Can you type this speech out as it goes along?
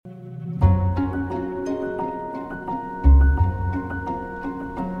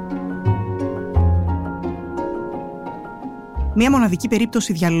Μια μοναδική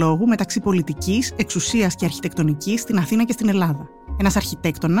περίπτωση διαλόγου μεταξύ πολιτικής, εξουσίας και αρχιτεκτονικής στην Αθήνα και στην Ελλάδα. Ένας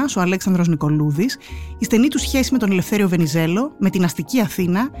αρχιτέκτονας, ο Αλέξανδρος Νικολούδης, η στενή του σχέση με τον Ελευθέριο Βενιζέλο, με την αστική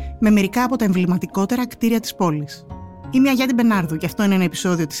Αθήνα, με μερικά από τα εμβληματικότερα κτίρια της πόλης. Είμαι η Αγιάννη Μπενάρδου και αυτό είναι ένα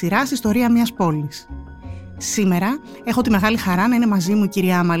επεισόδιο της σειράς «Ιστορία μιας πόλης». Σήμερα έχω τη μεγάλη χαρά να είναι μαζί μου η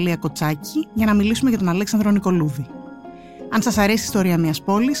κυρία Αμαλία Κοτσάκη για να μιλήσουμε για τον Αλέξανδρο Νικολούδη. Αν σας αρέσει η ιστορία μιας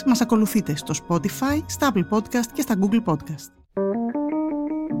πόλης, μας ακολουθείτε στο Spotify, στα Apple Podcast και στα Google Podcast.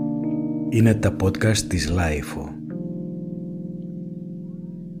 Είναι τα podcast της Λάιφο.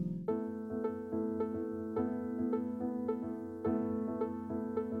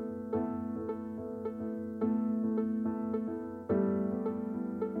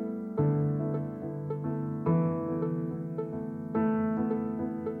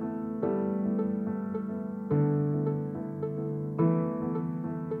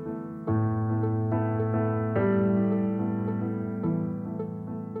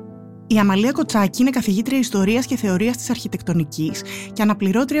 Η Αμαλία Κοτσάκη είναι καθηγήτρια Ιστορίας και Θεωρίας της Αρχιτεκτονικής και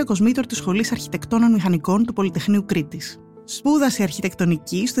αναπληρώτρια κοσμήτωρ της Σχολής Αρχιτεκτόνων Μηχανικών του Πολυτεχνείου Κρήτης. Σπούδασε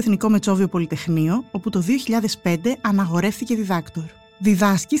Αρχιτεκτονική στο Εθνικό Μετσόβιο Πολυτεχνείο, όπου το 2005 αναγορεύτηκε διδάκτορ.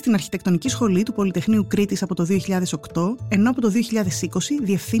 Διδάσκει στην Αρχιτεκτονική Σχολή του Πολυτεχνείου Κρήτης από το 2008, ενώ από το 2020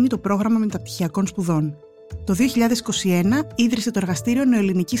 διευθύνει το πρόγραμμα μεταπτυχιακών σπουδών. Το 2021 ίδρυσε το Εργαστήριο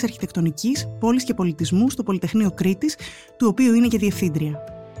Νεοελληνικής Αρχιτεκτονικής, Πόλης και Πολιτισμού στο Πολυτεχνείο Κρήτης, του οποίου είναι και διευθύντρια.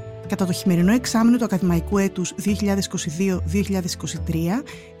 Κατά το χειμερινό εξάμηνο του ακαδημαϊκού έτους 2022-2023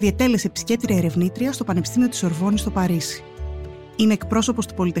 διετέλεσε επισκέπτρια ερευνήτρια στο Πανεπιστήμιο της Σορβόνης στο Παρίσι. Είναι εκπρόσωπος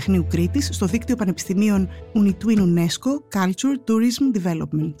του Πολυτεχνείου Κρήτης στο δίκτυο πανεπιστημίων UNITWIN UNESCO Culture Tourism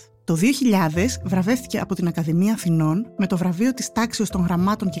Development. Το 2000 βραβεύτηκε από την Ακαδημία Αθηνών με το βραβείο της Τάξεως των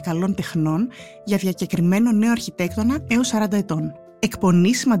Γραμμάτων και Καλών Τεχνών για διακεκριμένο νέο αρχιτέκτονα έως 40 ετών.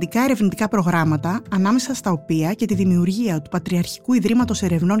 Εκπονεί σημαντικά ερευνητικά προγράμματα, ανάμεσα στα οποία και τη δημιουργία του Πατριαρχικού Ιδρύματος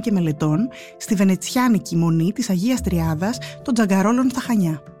Ερευνών και Μελετών στη Βενετσιάνικη Μονή της Αγίας Τριάδας των Τζαγκαρόλων στα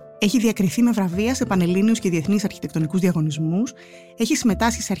Χανιά. Έχει διακριθεί με βραβεία σε πανελλήνιους και διεθνείς αρχιτεκτονικούς διαγωνισμούς, έχει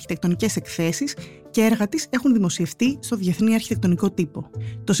συμμετάσχει σε αρχιτεκτονικές εκθέσεις και έργα της έχουν δημοσιευτεί στο Διεθνή Αρχιτεκτονικό Τύπο.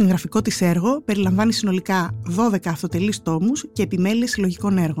 Το συγγραφικό της έργο περιλαμβάνει συνολικά 12 αυτοτελείς τόμους και επιμέλειες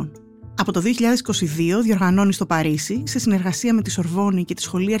συλλογικών έργων. Από το 2022 διοργανώνει στο Παρίσι, σε συνεργασία με τη Σορβόνη και τη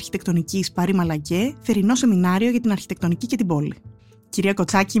Σχολή Αρχιτεκτονικής Παρί Μαλακέ, θερινό σεμινάριο για την αρχιτεκτονική και την πόλη. Κυρία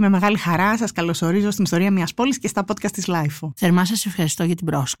Κοτσάκη, με μεγάλη χαρά σας καλωσορίζω στην Ιστορία μιας πόλης και στα podcast της Λάιφο. Θερμά σας ευχαριστώ για την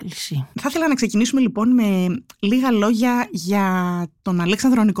πρόσκληση. Θα ήθελα να ξεκινήσουμε λοιπόν με λίγα λόγια για τον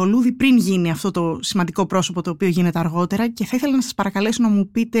Αλέξανδρο Νικολούδη πριν γίνει αυτό το σημαντικό πρόσωπο το οποίο γίνεται αργότερα, και θα ήθελα να σας παρακαλέσω να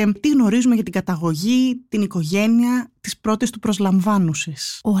μου πείτε τι γνωρίζουμε για την καταγωγή, την οικογένεια, τις πρώτες του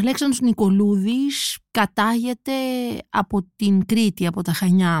προσλαμβάνουσες. Ο Αλέξανδρος Νικολούδης κατάγεται από την Κρήτη, από τα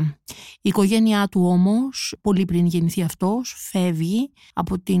Χανιά. Η οικογένειά του όμως, πολύ πριν γεννηθεί αυτός, φεύγει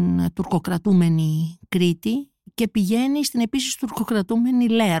από την τουρκοκρατούμενη Κρήτη και πηγαίνει στην επίσης τουρκοκρατούμενη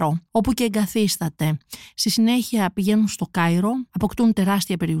Λέρο, όπου και εγκαθίσταται. Στη συνέχεια πηγαίνουν στο Κάιρο, αποκτούν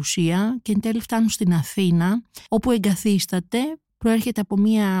τεράστια περιουσία και εν τέλει φτάνουν στην Αθήνα, όπου εγκαθίσταται. Προέρχεται από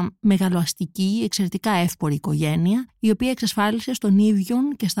μια μεγαλοαστική, εξαιρετικά εύπορη οικογένεια, η οποία εξασφάλισε στον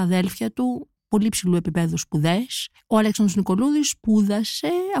ίδιον και στα αδέλφια του πολύ ψηλού επίπεδου σπουδές. Ο Αλέξανδρος Νικολούδης σπούδασε,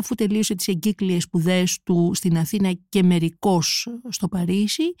 αφού τελείωσε τις εγκύκλιες σπουδές του στην Αθήνα και μερικώς στο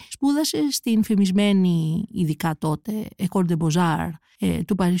Παρίσι, σπούδασε στην φημισμένη, ειδικά τότε, École des Beaux-Arts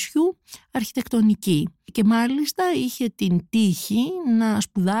του Παρισιού, αρχιτεκτονική. Και μάλιστα είχε την τύχη να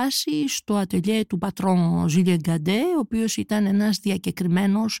σπουδάσει στο ατελιέ του πατρόν Ζίλιε Γκαντέ, ο οποίος ήταν ένας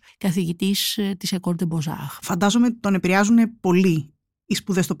διακεκριμένος καθηγητής της École des Beaux-Arts. Φαντάζομαι τον επηρεάζουν πολύ οι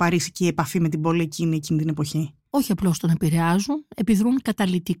σπουδές στο Παρίσι και η επαφή με την πόλη εκείνη την εποχή. Όχι απλώς τον επηρεάζουν, επιδρούν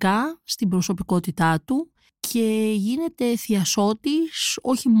καταλυτικά στην προσωπικότητά του και γίνεται θειασότης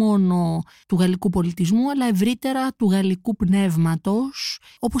όχι μόνο του γαλλικού πολιτισμού, αλλά ευρύτερα του γαλλικού πνεύματος,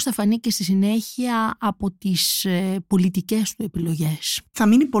 όπως θα φανεί και στη συνέχεια από τις πολιτικές του επιλογές. Θα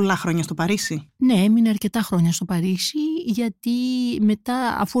μείνει πολλά χρόνια στο Παρίσι. Ναι, έμεινε αρκετά χρόνια στο Παρίσι, γιατί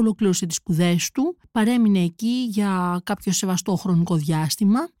μετά, αφού ολοκλήρωσε τις σπουδές του, παρέμεινε εκεί για κάποιο σεβαστό χρονικό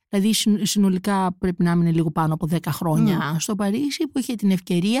διάστημα. Δηλαδή συνολικά πρέπει να μείνει λίγο πάνω από 10 χρόνια στο Παρίσι, που είχε την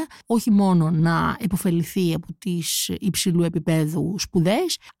ευκαιρία όχι μόνο να επωφεληθεί από τις υψηλού επίπεδου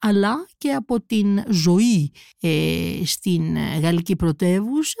σπουδές, αλλά και από την ζωή στην γαλλική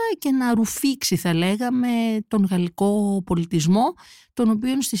πρωτεύουσα και να ρουφήξει, θα λέγαμε, τον γαλλικό πολιτισμό, τον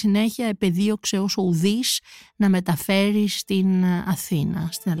οποίο στη συνέχεια επεδίωξε ως ουδής να μεταφέρει στην Αθήνα,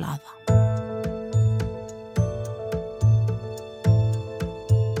 στην Ελλάδα.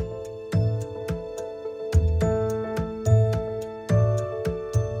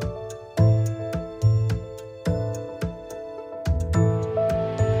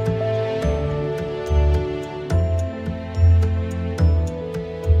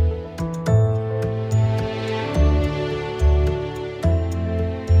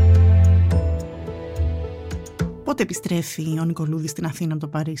 Πότε επιστρέφει ο Νικολούδης στην Αθήνα από το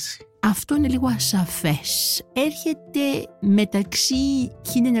Παρίσι? Αυτό είναι λίγο ασαφές. Έρχεται μεταξύ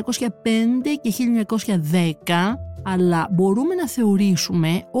 1905 και 1910, αλλά μπορούμε να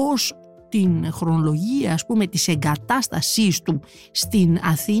θεωρήσουμε ως την χρονολογία, ας πούμε, της εγκατάστασής του στην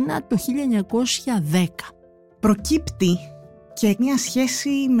Αθήνα το 1910. Προκύπτει και μια σχέση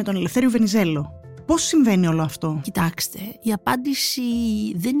με τον Ελευθέριο Βενιζέλο. Πώς συμβαίνει όλο αυτό? Κοιτάξτε, η απάντηση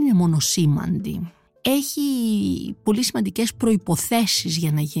δεν είναι μονοσήμαντη. Έχει πολύ σημαντικές προϋποθέσεις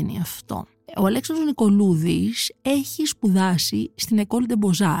για να γίνει αυτό. Ο Αλέξανδρος Νικολούδης έχει σπουδάσει στην École des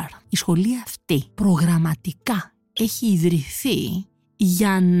Beaux-Arts. Η σχολή αυτή προγραμματικά έχει ιδρυθεί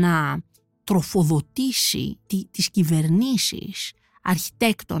για να τροφοδοτήσει τις κυβερνήσεις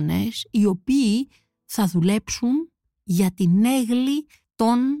αρχιτέκτονες οι οποίοι θα δουλέψουν για την έγλη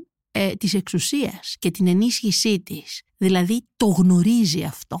της εξουσίας και την ενίσχυσή της. Δηλαδή το γνωρίζει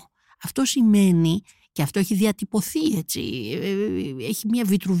αυτό. Αυτό σημαίνει, και αυτό έχει διατυπωθεί έτσι, έχει μια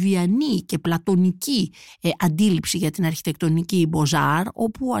βιτρουβιανή και πλατωνική αντίληψη για την αρχιτεκτονική Beaux-Arts,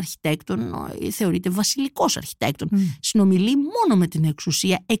 όπου ο αρχιτέκτον θεωρείται βασιλικός αρχιτέκτον. Συνομιλεί μόνο με την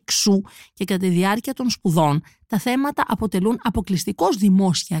εξουσία, εξού και κατά τη διάρκεια των σπουδών τα θέματα αποτελούν αποκλειστικώς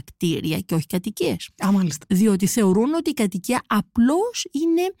δημόσια κτίρια και όχι κατοικίες. Διότι θεωρούν ότι η κατοικία απλώς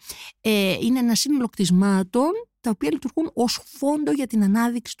είναι ένα σύνολο κτισμάτων τα οποία λειτουργούν ως φόντο για την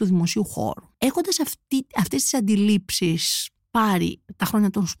ανάδειξη του δημοσίου χώρου. Έχοντας αυτές τις αντιλήψεις πάρει τα χρόνια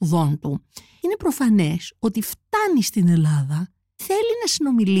των σπουδών του, είναι προφανές ότι φτάνει στην Ελλάδα, θέλει να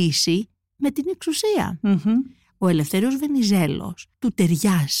συνομιλήσει με την εξουσία. Ο Ελευθέριος Βενιζέλος του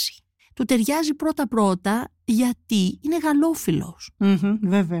ταιριάζει. Του ταιριάζει πρώτα-πρώτα γιατί είναι γαλλόφιλος.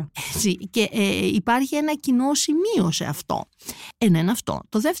 Βέβαια. Έτσι, και υπάρχει ένα κοινό σημείο σε αυτό. Ένα είναι αυτό.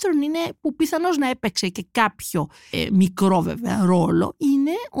 Το δεύτερο είναι που πιθανώς να έπαιξε και κάποιο μικρό βέβαια ρόλο,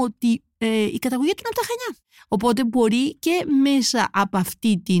 είναι ότι η καταγωγή του είναι από τα Χανιά. Οπότε μπορεί και μέσα από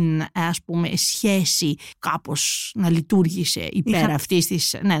αυτή την, ας πούμε, σχέση κάπως να λειτουργήσε υπέρ αυτής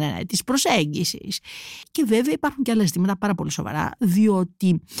της προσέγγισης. Και βέβαια υπάρχουν και άλλα ζητήματα πάρα πολύ σοβαρά,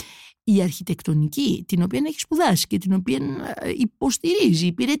 διότι η αρχιτεκτονική, την οποία έχει σπουδάσει και την οποία υποστηρίζει,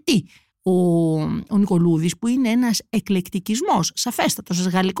 υπηρετεί ο Νικολούδης, που είναι ένας εκλεκτικισμός, σαφέστατος,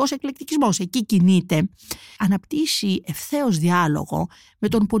 ένας γαλλικός εκλεκτικισμός, εκεί κινείται, αναπτύσσει ευθέως διάλογο με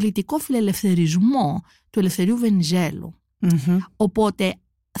τον πολιτικό φιλελευθερισμό του Ελευθερίου Βενιζέλου. Οπότε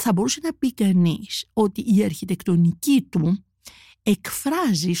θα μπορούσε να πει κανείς ότι η αρχιτεκτονική του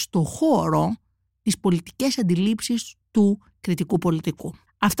εκφράζει στο χώρο τις πολιτικές αντιλήψεις του κριτικού πολιτικού.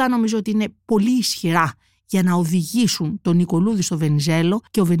 Αυτά νομίζω ότι είναι πολύ ισχυρά για να οδηγήσουν τον Νικολούδη στο Βενιζέλο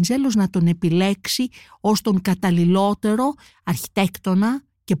και ο Βενιζέλος να τον επιλέξει ως τον καταλληλότερο αρχιτέκτονα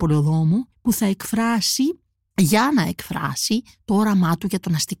και πολεοδόμο που θα εκφράσει, για να εκφράσει το όραμά του για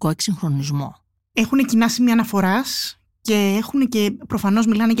τον αστικό εξυγχρονισμό. Έχουν κοινά σημεία αναφοράς και έχουν και προφανώς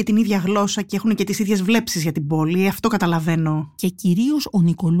μιλάνε και την ίδια γλώσσα και έχουν και τις ίδιες βλέψεις για την πόλη. Αυτό καταλαβαίνω. Και κυρίως ο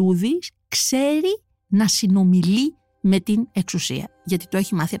Νικολούδης ξέρει να συνομιλεί με την εξουσία, γιατί το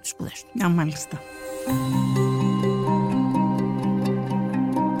έχει μάθει από τις σπουδές του. Μάλιστα.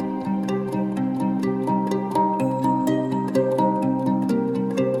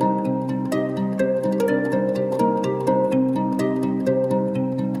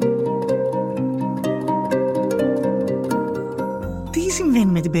 Τι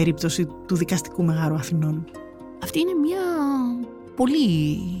συμβαίνει με την περίπτωση του δικαστικού Μεγάρου Αθηνών? Αυτή είναι μια πολύ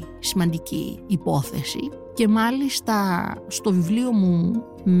σημαντική υπόθεση και μάλιστα στο βιβλίο μου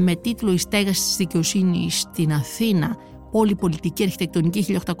με τίτλο «Η στέγαση της δικαιοσύνης στην Αθήνα, πολυπολιτική αρχιτεκτονική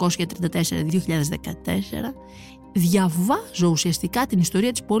 1834-2014» διαβάζω ουσιαστικά την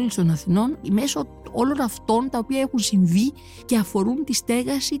ιστορία της πόλης των Αθηνών μέσω όλων αυτών τα οποία έχουν συμβεί και αφορούν τη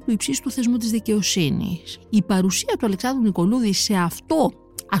στέγαση του υψίστου θεσμού της δικαιοσύνης. Η παρουσία του Αλεξάνδρου Νικολούδη σε αυτό,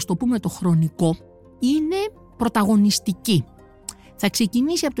 ας το πούμε το χρονικό, είναι πρωταγωνιστική. Θα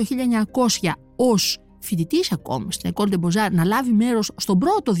ξεκινήσει από το 1900 ως φοιτητής ακόμη στην École des Beaux-Arts να λάβει μέρος στον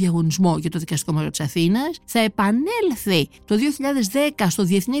πρώτο διαγωνισμό για το δικαστικό μέγαρο της Αθήνας. Θα επανέλθει το 2010 στο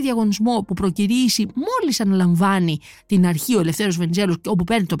διεθνή διαγωνισμό που προκηρύσει μόλις αναλαμβάνει την αρχή ο Ελευθέριος Βενιζέλο, όπου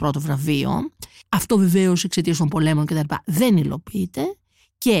παίρνει το πρώτο βραβείο. Αυτό βεβαίως εξαιτίας των πολέμων κτλ. Δεν υλοποιείται.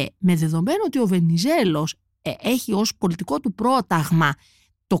 Και με δεδομένο ότι ο Βενιζέλος έχει ως πολιτικό του πρόταγμα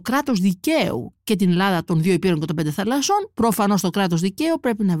το κράτος δικαίου και την Ελλάδα των 2 υπήρων και των 5 θαλασσών, προφανώς το κράτος δικαίου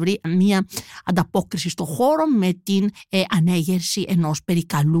πρέπει να βρει μια ανταπόκριση στο χώρο με την ανέγερση ενός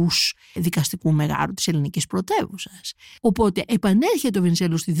περικαλούς δικαστικού μεγάρου της ελληνικής πρωτεύουσας. Οπότε επανέρχεται ο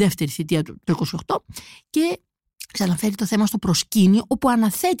Βενιζέλο στη δεύτερη θητεία του το 1928 και ξαναφέρει το θέμα στο προσκήνιο, όπου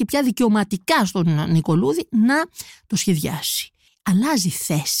αναθέτει πια δικαιωματικά στον Νικολούδη να το σχεδιάσει. αλλάζει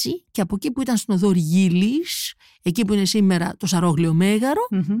θέση και από εκεί που ήταν στην οδό Γύλης, εκεί που είναι σήμερα το Σαρόγλειο Μέγαρο,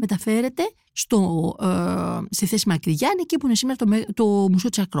 μεταφέρεται στη θέση Μακρυγιάννη, εκεί που είναι σήμερα το Μουσείο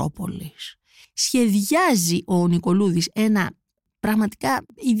της Ακρόπολης. Σχεδιάζει ο Νικολούδης ένα πραγματικά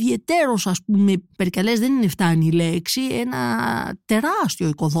ιδιαιτέρως, ας πούμε, περικαλές δεν είναι φτάνει η λέξη, ένα τεράστιο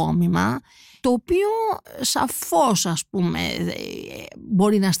οικοδόμημα, το οποίο σαφώς, ας πούμε,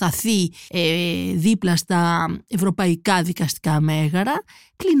 μπορεί να σταθεί δίπλα στα ευρωπαϊκά δικαστικά μέγαρα,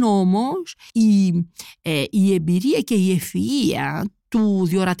 πλην όμως η εμπειρία και η ευφυΐα του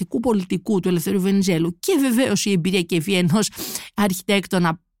διορατικού πολιτικού του Ελευθερίου Βενιζέλου και βεβαίως η εμπειρία και η ευφυΐα ενός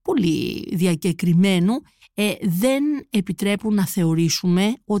αρχιτέκτονα πολύ διακεκριμένου δεν επιτρέπουν να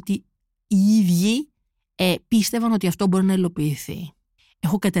θεωρήσουμε ότι οι ίδιοι πίστευαν ότι αυτό μπορεί να υλοποιηθεί.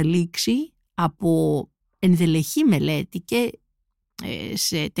 Έχω καταλήξει από ενδελεχή μελέτη και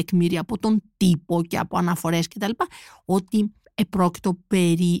σε τεκμήρια από τον τύπο και από αναφορές κτλ. Ότι επρόκειτο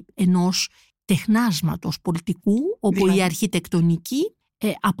περί ενός τεχνάσματος πολιτικού, όπου η αρχιτεκτονική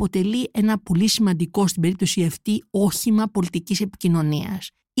αποτελεί ένα πολύ σημαντικό στην περίπτωση αυτή όχημα πολιτικής επικοινωνίας.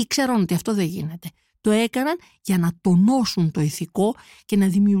 Ήξεραν ότι αυτό δεν γίνεται. Το έκαναν για να τονώσουν το ηθικό και να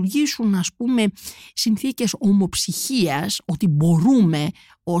δημιουργήσουν, ας πούμε, συνθήκες ομοψυχίας, ότι μπορούμε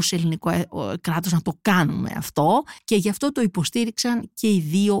ως ελληνικό κράτος να το κάνουμε αυτό, και γι' αυτό το υποστήριξαν και οι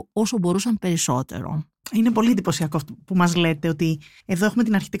δύο όσο μπορούσαν περισσότερο. Είναι πολύ εντυπωσιακό αυτό που μας λέτε, ότι εδώ έχουμε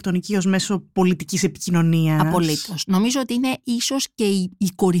την αρχιτεκτονική ως μέσο πολιτικής επικοινωνίας. Απολύτως. Νομίζω ότι είναι ίσως και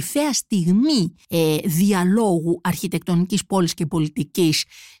η κορυφαία στιγμή διαλόγου αρχιτεκτονικής πόλης και πολιτικής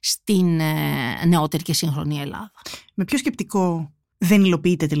στην νεότερη και σύγχρονη Ελλάδα. Με ποιο σκεπτικό δεν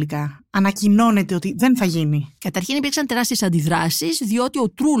υλοποιείται τελικά? Ανακοινώνεται ότι δεν θα γίνει. Καταρχήν υπήρξαν τεράστιες αντιδράσεις, διότι ο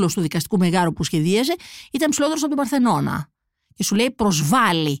τρούλος του δικαστικού μεγάρου που σχεδίαζε ήταν ψηλότερος από τον Παρθενώνα. Και σου λέει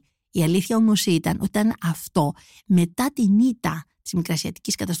προσβάλλει. Η αλήθεια όμως ήταν αυτό, μετά την ήττα της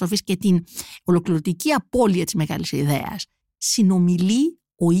μικρασιατικής καταστροφής και την ολοκληρωτική απώλεια της μεγάλης ιδέας, συνομιλεί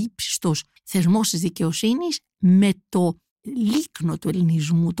ο ύψιστος θεσμός της δικαιοσύνης με το λίκνο του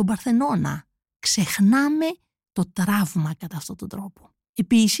ελληνισμού, τον Παρθενώνα. Ξεχνάμε το τραύμα κατά αυτόν τον τρόπο.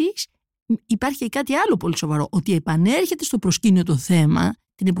 Επίσης, υπάρχει και κάτι άλλο πολύ σοβαρό, ότι επανέρχεται στο προσκήνιο το θέμα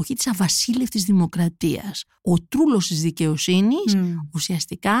την εποχή της αβασίλευτης δημοκρατίας. Ο τρούλος της δικαιοσύνης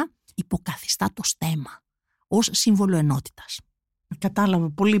ουσιαστικά υποκαθιστά το στέμμα ως σύμβολο ενότητας.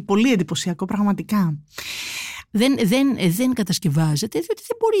 Κατάλαβα. Πολύ, πολύ εντυπωσιακό πραγματικά. Δεν κατασκευάζεται, διότι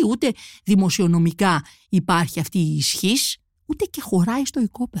δεν μπορεί ούτε δημοσιονομικά υπάρχει αυτή η ισχύς, ούτε και χωράει στο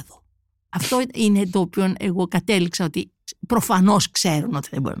οικόπεδο. Αυτό είναι το οποίο εγώ κατέληξα ότι προφανώς ξέρουν ότι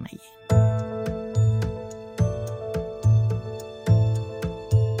δεν μπορεί να γίνει.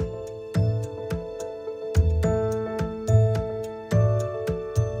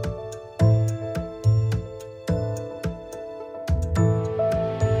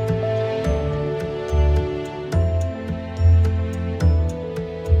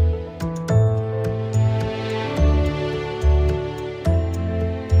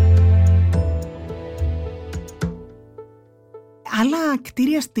 Άλλα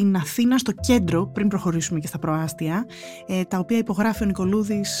κτίρια στην Αθήνα, στο κέντρο, πριν προχωρήσουμε και στα προάστια, τα οποία υπογράφει ο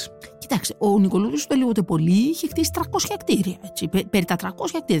Νικολούδης. Κοιτάξτε, ο Νικολούδης ούτε λίγο ούτε πολύ είχε χτίσει 300 κτίρια. Έτσι. Περί τα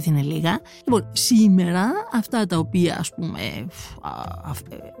 300 κτίρια δεν είναι λίγα. Λοιπόν, σήμερα αυτά τα οποία, ας πούμε,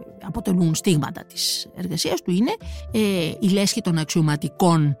 αποτελούν στίγματα της εργασίας του είναι η λέσχη των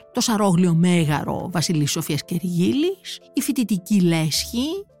αξιωματικών, το Σαρόγλειο Μέγαρο Βασιλής Σοφίας Κεριγίλης, η φοιτητική λέσχη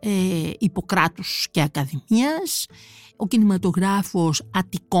Κράτους και Ακαδημίας, ο κινηματογράφος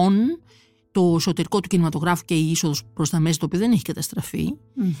Αττικών, το εσωτερικό του κινηματογράφου και η είσοδος προς τα μέσα, το οποίο δεν έχει καταστραφεί.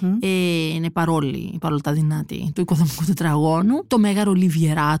 Είναι παρόλα τα δυνάτη του οικοδομικού τετραγώνου. Το Μέγαρο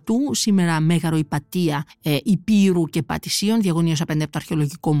Λιβιεράτου, σήμερα Μέγαρο Υπατία, Υπήρου και Πατησίων, διαγωνίως απέναντι από το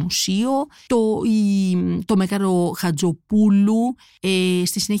Αρχαιολογικό Μουσείο. Το Μέγαρο Χατζοπούλου,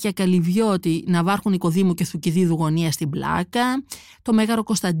 στη συνέχεια Καλυβιώτη, Ναβάρχου Νικοδήμου και Θουκυδίδου γωνία στην Πλάκα. Το Μέγαρο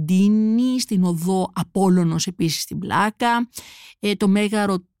Κωνσταντίνη, στην οδό Απόλλωνος επίσης στην Πλάκα. Το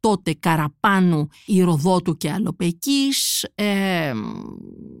Μέγαρο τότε Καραπάνου, Ηροδότου και Αλοπεκής,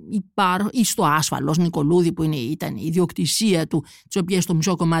 ή στο Άσφαλος Νικολούδη που ήταν η ιδιοκτησία του, της οποίας το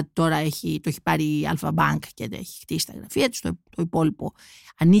μισό κομμάτι τώρα το έχει πάρει η Αλφα Μπάνκ και έχει χτίσει τα γραφεία της, το υπόλοιπο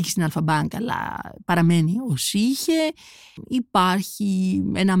ανήκει στην Αλφα Μπάνκ αλλά παραμένει ως είχε. Υπάρχει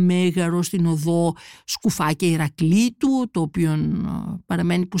ένα μέγαρο στην οδό Σκουφάκια Ηρακλήτου, το οποίο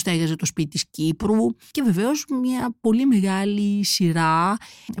παραμένει που στέγαζε το σπίτι της Κύπρου, και βεβαίως μια πολύ μεγάλη σειρά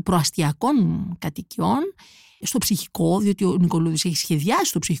προαστιακών κατοικιών στο ψυχικό, διότι ο Νικολούδης έχει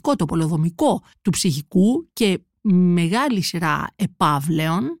σχεδιάσει το ψυχικό, το πολεοδομικό του ψυχικού, και μεγάλη σειρά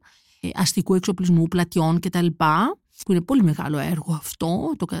επαύλεων, αστικού εξοπλισμού, πλατιών κτλ. που είναι πολύ μεγάλο έργο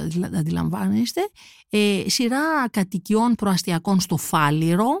αυτό, το αντιλαμβάνεστε, σειρά κατοικιών προαστιακών στο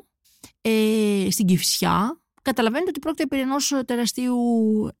Φάληρο, στην Κηφισιά. Καταλαβαίνετε ότι πρόκειται περί ενός τεραστίου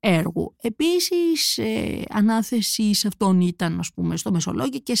έργου. Επίσης, ανάθεση σε αυτόν ήταν, ας πούμε, στο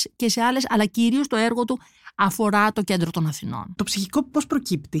Μεσολόγγιο και σε άλλες, αλλά κυρίως το έργο του αφορά το κέντρο των Αθηνών. Το ψυχικό πώς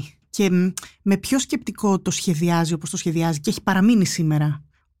προκύπτει και με ποιο σκεπτικό το σχεδιάζει όπως το σχεδιάζει και έχει παραμείνει σήμερα,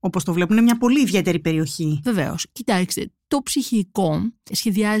 όπως το βλέπουν? Είναι μια πολύ ιδιαίτερη περιοχή. Βεβαίως. Κοιτάξτε, το ψυχικό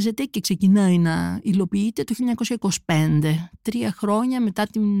σχεδιάζεται και ξεκινάει να υλοποιείται το 1925, 3 χρόνια μετά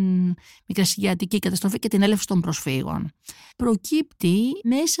την Μικρασιατική καταστροφή και την έλευση των προσφύγων. Προκύπτει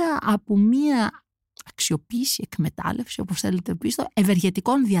μέσα από μια αξιοποίηση, εκμετάλλευση, όπως θέλετε πίσω,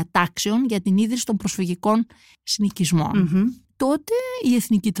 ευεργετικών διατάξεων για την ίδρυση των προσφυγικών συνοικισμών. Τότε η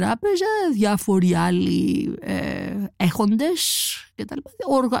Εθνική Τράπεζα, διάφοροι άλλοι έχοντες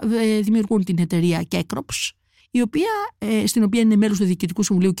δημιουργούν την εταιρεία Κέκροψ, στην οποία είναι μέλος του Διοικητικού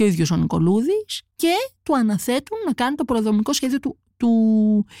Συμβουλίου και ο ίδιος ο Νικολούδης, και του αναθέτουν να κάνει το πολεοδομικό σχέδιο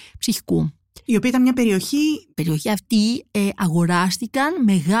του ψυχικού. Η οποία ήταν μια περιοχή αυτή αγοράστηκαν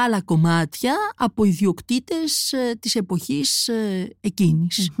μεγάλα κομμάτια από ιδιοκτήτες της εποχής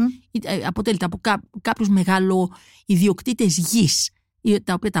εκείνης. Αποτελείται από κάποιους μεγάλο ιδιοκτήτες γης,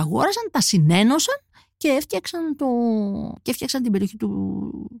 τα οποία τα αγόρασαν, τα συνένωσαν και έφτιαξαν την περιοχή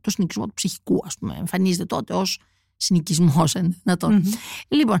το συνοικισμό του ψυχικού, ας πούμε. Εμφανίζεται τότε ως συνοικισμός.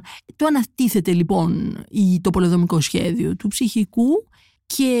 Λοιπόν, το ανατίθεται λοιπόν το πολεοδομικό σχέδιο του ψυχικού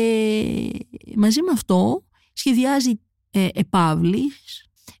και μαζί με αυτό σχεδιάζει επαύλεις,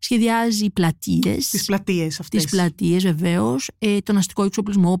 σχεδιάζει πλατείες. Τις πλατείες αυτές. Τις πλατείες βεβαίως, τον αστικό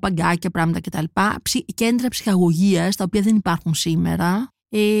εξοπλισμό, παγκάκια, πράγματα κτλ. Κέντρα ψυχαγωγίας, τα οποία δεν υπάρχουν σήμερα.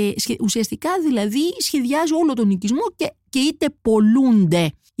 Ουσιαστικά δηλαδή σχεδιάζει όλο τον οικισμό και είτε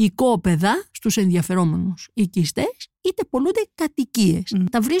πολλούνται οικόπεδα στους ενδιαφερόμενους οικιστές, είτε πολλούνται κατοικίες.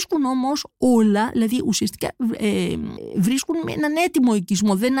 Τα βρίσκουν όμως όλα, δηλαδή ουσιαστικά βρίσκουν έναν έτοιμο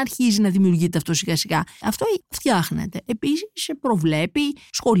οικισμό, δεν αρχίζει να δημιουργείται αυτό σιγά σιγά. Αυτό φτιάχνεται. Επίσης προβλέπει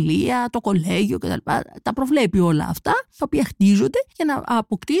σχολεία, το κολέγιο κτλ. Τα προβλέπει όλα αυτά, τα οποία χτίζονται για να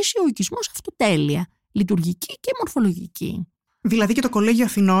αποκτήσει ο οικισμός αυτοτέλεια, λειτουργική και μορφολογική. Δηλαδή και το Κολέγιο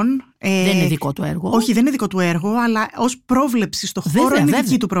Αθηνών. Δεν είναι δικό του έργο. Όχι, δεν είναι δικό του έργο, αλλά ως πρόβλεψη στο χώρο είναι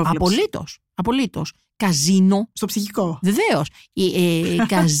δική του πρόβλεψη. Απολύτως. Καζίνο. Στο ψυχικό. Βεβαίως.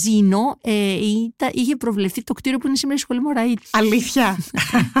 Καζίνο είχε προβλεφθεί το κτίριο που είναι σήμερα η Σχολή Μωραήτη. Αλήθεια.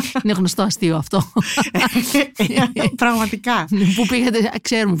 Είναι γνωστό αστείο αυτό. Πραγματικά. Που πήγατε,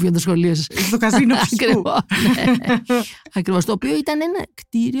 ξέρουμε ποιο είναι το σχολείο σας. Στο καζίνο ψυχικού. Ακριβώς. Το οποίο ήταν ένα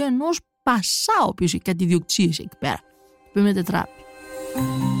κτίριο ενός Πασά, ο οποίος είχε κάτι ιδιοκτησίες εκεί πέρα. Που είναι τετράπη.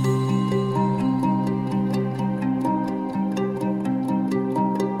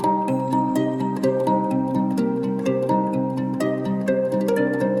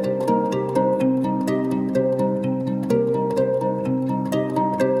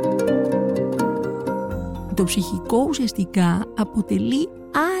 Το ψυχικό ουσιαστικά αποτελεί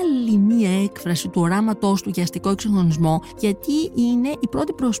άλλη μία έκφραση του οράματός του για αστικό εξυγχρονισμό, γιατί είναι η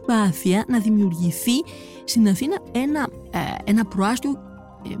πρώτη προσπάθεια να δημιουργηθεί στην Αθήνα ένα προάστιο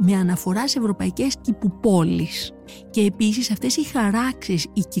με αναφορά σε ευρωπαϊκές κηπουπόλεις. Και επίσης αυτές οι χαράξεις,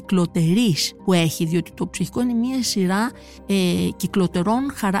 οι κυκλοτερείς που έχει, διότι το ψυχικό είναι μία σειρά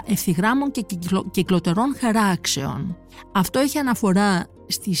ευθυγράμμων και κυκλοτερών χαράξεων. Αυτό έχει αναφορά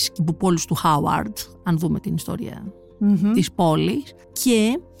στις κηπουπόλεις του Χάουαρντ, αν δούμε την ιστορία της πόλης,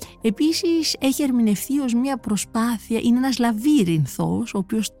 και επίσης έχει ερμηνευτεί ως μια προσπάθεια, είναι ένας λαβύρινθος ο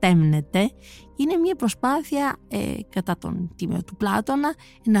οποίος τέμνεται, είναι μια προσπάθεια κατά τον τίμιο του Πλάτωνα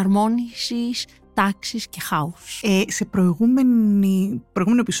εναρμόνισης τάξης και χάους. Σε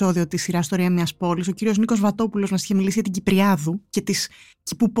προηγούμενο επεισόδιο της σειράς «Ιστορία μιας πόλης», ο κύριος Νίκος Βατόπουλος μας είχε μιλήσει για την Κυπριάδου και τις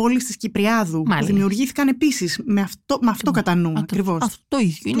κηπουπόλεις της Κυπριάδου, που δημιουργήθηκαν επίσης με αυτό κατά νου. Ακριβώς. Αυτό το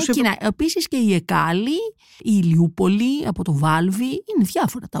ίδιο είναι. Επίσης και η Εκάλη, η Ηλιούπολη από το Βάλβι, είναι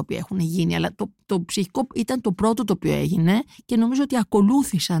διάφορα τα οποία έχουν γίνει, αλλά το ψυχικό ήταν το πρώτο το οποίο έγινε και νομίζω ότι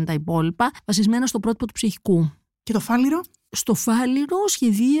ακολούθησαν τα υπόλοιπα βασισμένα στο πρότυπο του ψυχικού. Και το Φάληρο? Στο Φάληρο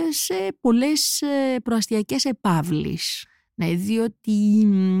σχεδίασε πολλές προαστιακές επαύλεις. Ναι, διότι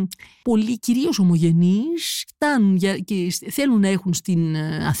πολλοί κυρίως ομογενείς φτάνουν και θέλουν να έχουν στην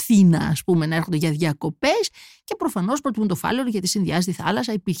Αθήνα, ας πούμε, να έρχονται για διακοπές και προφανώς προτιμούν το Φάληρο γιατί συνδυάζει τη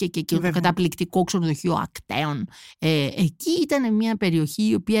θάλασσα. Υπήρχε και το καταπληκτικό ξενοδοχείο Ακτέων. Εκεί ήταν μια περιοχή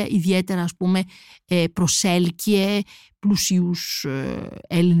η οποία ιδιαίτερα, ας πούμε, προσέλκυε πλουσίους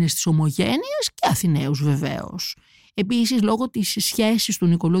Έλληνες της ομογένειας και Αθηναίους βεβαίως. Επίσης, λόγω της σχέσης του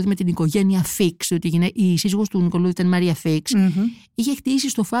Νικολούδη με την οικογένεια Φίξ, διότι η σύζυγος του Νικολούδη ήταν Μαρία Φίξ, είχε χτίσει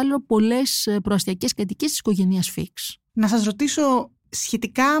στο Φάληρο πολλές προαστιακές κατοικίες της οικογένειας Φίξ. Να σας ρωτήσω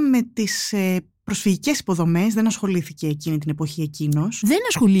σχετικά με τις προσφυγικές υποδομές, δεν ασχολήθηκε εκείνη την εποχή εκείνος? Δεν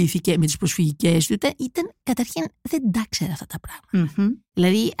ασχολήθηκε με τις προσφυγικές, ήταν καταρχήν δεν τα ξέρει αυτά τα πράγματα.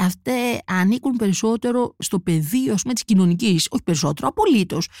 Δηλαδή αυτές ανήκουν περισσότερο στο πεδίο, ας πούμε, της κοινωνικής, όχι περισσότερο,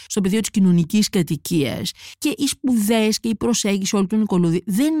 απολύτως στο πεδίο της κοινωνικής κατοικίας. Και οι σπουδές και η προσέγγιση όλου του Νικολούδη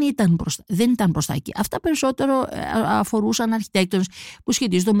δεν ήταν προς τα εκεί. Αυτά περισσότερο αφορούσαν αρχιτέκτονες που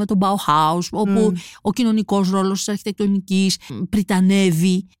σχετίζονται με τον Bauhaus, όπου ο κοινωνικός ρόλος της αρχιτεκτονικής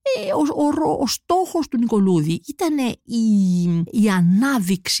πριτανεύει. Ο στόχος του Νικολούδη ήταν η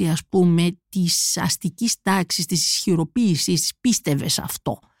ανάδειξη, ας πούμε, της αστικής τάξης, της ισχυροποίησης, της πίστευε σε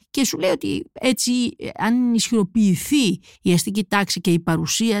αυτό. Και σου λέει ότι έτσι, αν ισχυροποιηθεί η αστική τάξη και η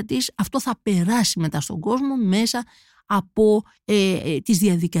παρουσία της, αυτό θα περάσει μετά στον κόσμο μέσα από τις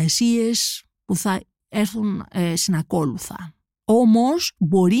διαδικασίες που θα έρθουν συνακόλουθα. Όμως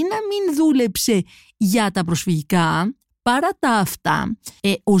μπορεί να μην δούλεψε για τα προσφυγικά. Παρά τα αυτά,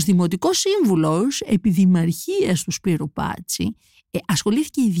 ως δημοτικός σύμβουλος επιδημαρχίας του Σπύρου Πάτσι,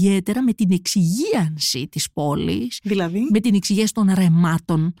 ασχολήθηκε ιδιαίτερα με την εξυγίανση της πόλης, δηλαδή με την εξυγίανση των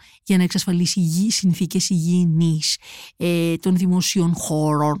ρεμάτων για να εξασφαλίσει συνθήκες υγιεινής, των δημοσίων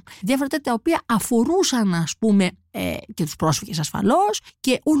χώρων, διάφορα τα οποία αφορούσαν, ας πούμε, και τους πρόσφυγες ασφαλώς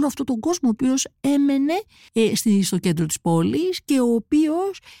και όλο αυτόν τον κόσμο ο οποίος έμενε στο κέντρο της πόλης και ο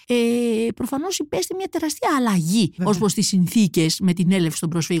οποίος προφανώς υπέστη μια τεράστια αλλαγή ως προς τις συνθήκες με την έλευση των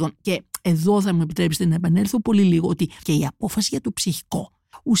προσφύγων. Και εδώ θα μου επιτρέψετε να επανέλθω πολύ λίγο ότι και η απόφαση για το ψυχικό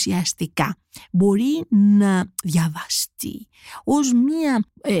ουσιαστικά μπορεί να διαβαστεί ως μια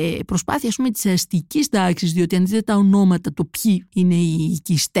προσπάθεια, ας πούμε, της αστικής τάξης, διότι αν δείτε τα ονόματα, το ποιοι είναι οι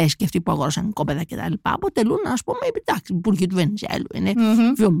οικιστές και αυτοί που αγόρασαν οικόπεδα κτλ. Αποτελούν, ας πούμε, εντάξει, υπουργοί του Βενιζέλου, είναι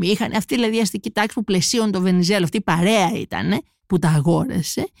βιομήχανοι, αυτή δηλαδή η αστική τάξη που πλαισίωνε το Βενιζέλο, αυτή η παρέα ήταν που τα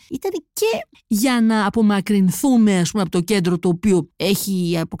αγόρασε, ήταν και για να απομακρυνθούμε, ας πούμε, από το κέντρο το οποίο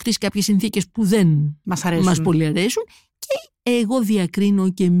έχει αποκτήσει κάποιες συνθήκες που δεν μας πολύ αρέσουν. Και εγώ διακρίνω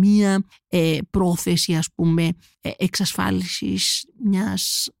και μία πρόθεση, ας πούμε, εξασφάλισης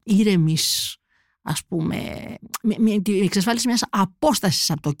μιας ήρεμης, ας πούμε, εξασφάλιση μιας απόστασης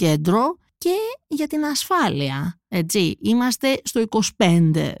από το κέντρο και για την ασφάλεια. Έτσι, είμαστε στο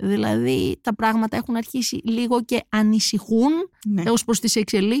 25, δηλαδή τα πράγματα έχουν αρχίσει λίγο και ανησυχούν ως προς τις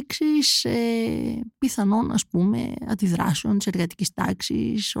εξελίξεις πιθανών, ας πούμε, αντιδράσεων της εργατικής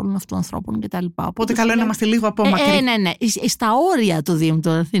τάξης, όλων αυτών των ανθρώπων κτλ. Οπότε καλό είναι να είμαστε λίγο απόμακροι. Ναι. Στα όρια του Δήμου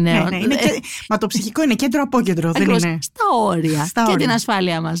των Αθηναίων. Ναι. Μα το ψυχικό είναι κέντρο-απόκεντρο, δεν είναι? Στα όρια. Και την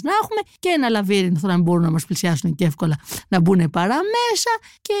ασφάλεια μας να έχουμε και ένα λαβύρινθο να μπορούν να μας πλησιάσουν και εύκολα να μπουν παραμέσα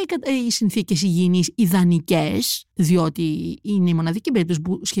και οι συνθήκες υγιεινής ιδανικές, διότι είναι η μοναδική περίπτωση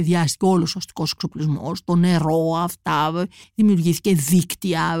που σχεδιάστηκε όλος ο αστικός εξοπλισμός, το νερό, αυτά, δημιουργήθηκε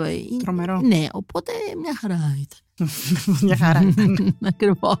δίκτυα. Τρομερό. Ναι, οπότε μια χαρά ήταν. Μια χαρά ήταν.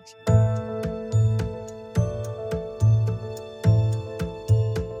 Ακριβώς.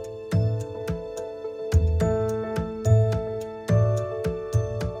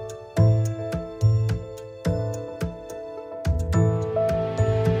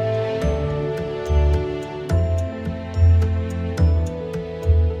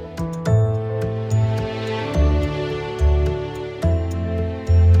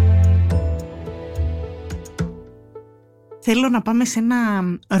 Θέλω να πάμε σε ένα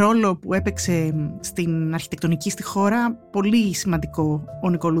ρόλο που έπαιξε στην αρχιτεκτονική στη χώρα, πολύ σημαντικό ο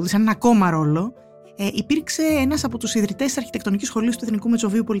Νικολούδης, έναν ακόμα ρόλο. Υπήρξε ένας από τους ιδρυτές της αρχιτεκτονικής σχολής του Εθνικού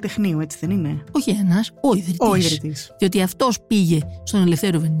Μετσοβίου Πολυτεχνείου, έτσι δεν είναι? Όχι ένας, ο ιδρυτής. Διότι αυτός πήγε στον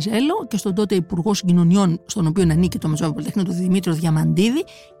Ελευθέριο Βενιζέλο και στον τότε Υπουργό Συγκοινωνιών, στον οποίο ανήκε το Μετσοβείο Πολυτεχνείο, τον Δημήτριο Διαμαντίδη,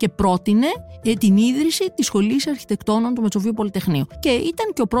 και πρότεινε την ίδρυση της Σχολής Αρχιτεκτόνων του Μετσοβείου Πολυτεχνείου. Και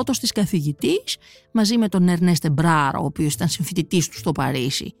ήταν και ο πρώτος της καθηγητής, μαζί με τον Ερνέστε Μπράρο, ο οποίος ήταν συμφοιτητής του στο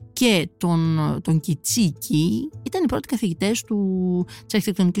Παρίσι, και τον Κιτσίκη, ήταν οι πρώτοι καθηγητές της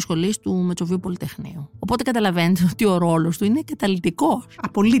Αρχιτεκτονικής Σχολής του Μετσοβείου Πολυτεχνείου. Οπότε καταλαβαίνετε ότι ο ρόλος του είναι καταλυτικός.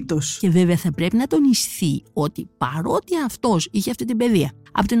 Απολύτως. Και βέβαια θα πρέπει να τονιστεί ότι παρότι αυτός είχε αυτή την παιδεία,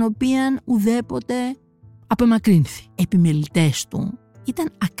 από την οποία ουδέποτε απομακρύνθη, επιμελητές του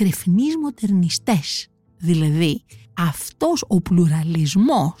ήταν ακρεφνείς μοντερνιστές. Δηλαδή αυτός ο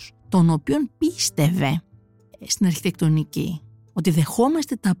πλουραλισμός τον οποίον πίστευε στην αρχιτεκτονική, ότι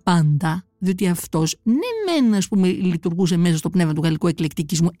δεχόμαστε τα πάντα, διότι αυτός μεν, ας πούμε, λειτουργούσε μέσα στο πνεύμα του γαλλικού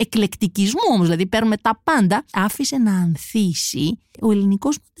εκλεκτικισμού όμως, δηλαδή παίρνουμε τα πάντα, άφησε να ανθίσει ο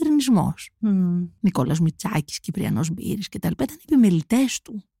ελληνικός μοντερνισμός. Νικόλας Μητσάκης, Κυπριανός Μπύρης κτλ. Ήταν επιμελητές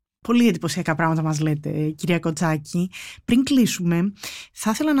του. Πολύ εντυπωσιακά πράγματα μας λέτε, κυρία Κοτσάκη. Πριν κλείσουμε,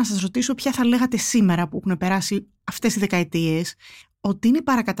 θα ήθελα να σας ρωτήσω ποια θα λέγατε σήμερα που έχουν περάσει αυτές οι δεκαετίες ότι είναι η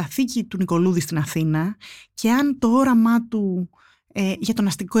παρακαταθήκη του Νικολούδη στην Αθήνα και αν το όραμά του για τον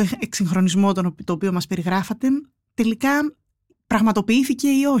αστικό εξυγχρονισμό το οποίο μας περιγράφατε τελικά πραγματοποιήθηκε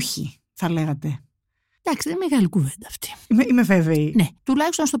ή όχι, θα λέγατε. Εντάξει, δεν είναι μεγάλη κουβέντα αυτή. Είμαι βέβαιη. Ναι,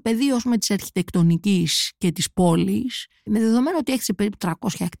 τουλάχιστον στο πεδίο της αρχιτεκτονικής και της πόλης, με δεδομένο ότι έχει περίπου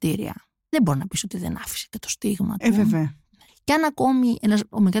 300 κτίρια, δεν μπορεί να πεις ότι δεν άφησε και το στίγμα του. Βέβαια. Και αν ακόμη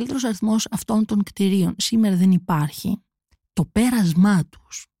ο μεγαλύτερος αριθμός αυτών των κτιρίων σήμερα δεν υπάρχει, το πέρασμά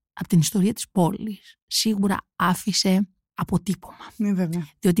τους από την ιστορία της πόλης σίγουρα άφησε αποτύπωμα. Ναι, βέβαια.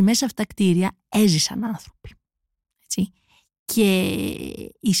 Διότι μέσα σε αυτά τα κτίρια έζησαν άνθρωποι. Έτσι. Και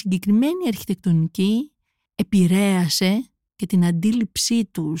η συγκεκριμένη αρχιτεκτονική επηρέασε και την αντίληψή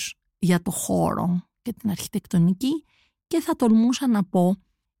τους για το χώρο και την αρχιτεκτονική και θα τολμούσα να πω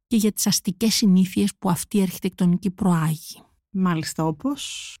και για τις αστικές συνήθειες που αυτή η αρχιτεκτονική προάγει. Μάλιστα,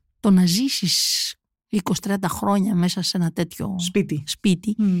 όπως το να ζήσεις 20-30 χρόνια μέσα σε ένα τέτοιο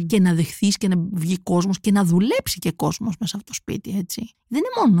σπίτι και να δεχθείς και να βγει κόσμος και να δουλέψει και κόσμος μέσα σε αυτό το σπίτι, έτσι. Δεν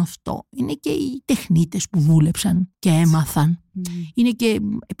είναι μόνο αυτό. Είναι και οι τεχνίτες που δούλεψαν και έμαθαν. Είναι και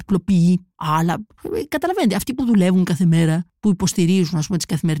επιπλοποιοί. Αλλά καταλαβαίνετε, αυτοί που δουλεύουν κάθε μέρα, που υποστηρίζουν ας πούμε, τις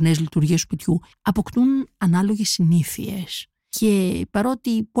καθημερινές λειτουργίες του σπιτιού, αποκτούν ανάλογες συνήθειες. Και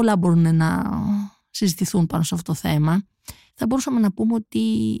παρότι πολλά μπορούν να συζητηθούν πάνω σε αυτό το θέμα, θα μπορούσαμε να πούμε ότι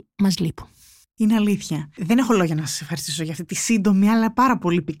μας λείπουν. Είναι αλήθεια. Δεν έχω λόγια να σας ευχαριστήσω για αυτή τη σύντομη αλλά πάρα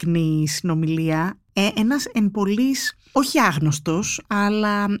πολύ πυκνή συνομιλία. Ένας εν πολλοίς, όχι άγνωστος,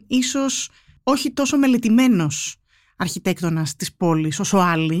 αλλά ίσως όχι τόσο μελετημένος αρχιτέκτονας της πόλης όσο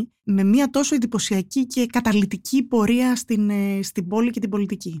άλλοι, με μια τόσο εντυπωσιακή και καταλυτική πορεία στην πόλη και την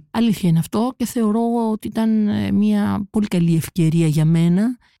πολιτική. Αλήθεια είναι αυτό και θεωρώ ότι ήταν μια πολύ καλή ευκαιρία για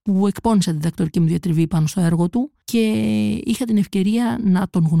μένα που εκπώνησα τη διδακτορική μου διατριβή πάνω στο έργο του και είχα την ευκαιρία να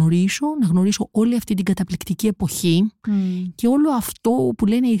τον γνωρίσω, να γνωρίσω όλη αυτή την καταπληκτική εποχή και όλο αυτό που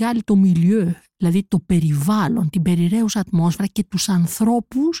λένε οι Γάλλοι το milieu, δηλαδή το περιβάλλον, την περιραίουσα ατμόσφαιρα και τους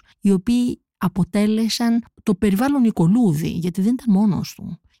ανθρώπους οι οποίοι αποτέλεσαν το περιβάλλον Νικολούδη, γιατί δεν ήταν μόνος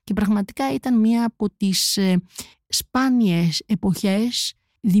του. Και πραγματικά ήταν μία από τις σπάνιες εποχές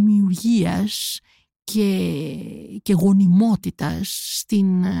δημιουργίας και γονιμότητας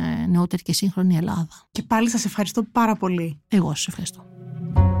στην νεότερη και σύγχρονη Ελλάδα. Και πάλι σας ευχαριστώ πάρα πολύ. Εγώ σας ευχαριστώ.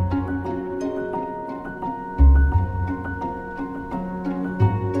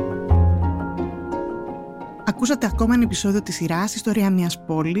 Ακούσατε ακόμα ένα επεισόδιο της σειράς «Ιστορία μιας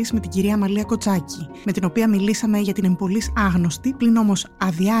πόλης» με την κυρία Μαλία Κοτσάκη, με την οποία μιλήσαμε για την εμπολής άγνωστη, πλην όμως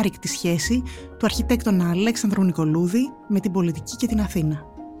αδιάρρηκτη σχέση του αρχιτέκτονα Αλέξανδρου Νικολούδη με την πολιτική και την Αθήνα.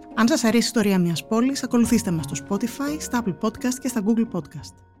 Αν σας αρέσει η ιστορία μιας πόλης, ακολουθήστε μας στο Spotify, στα Apple Podcast και στα Google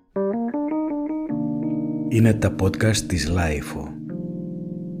Podcast. Είναι τα podcast της Λάιφο.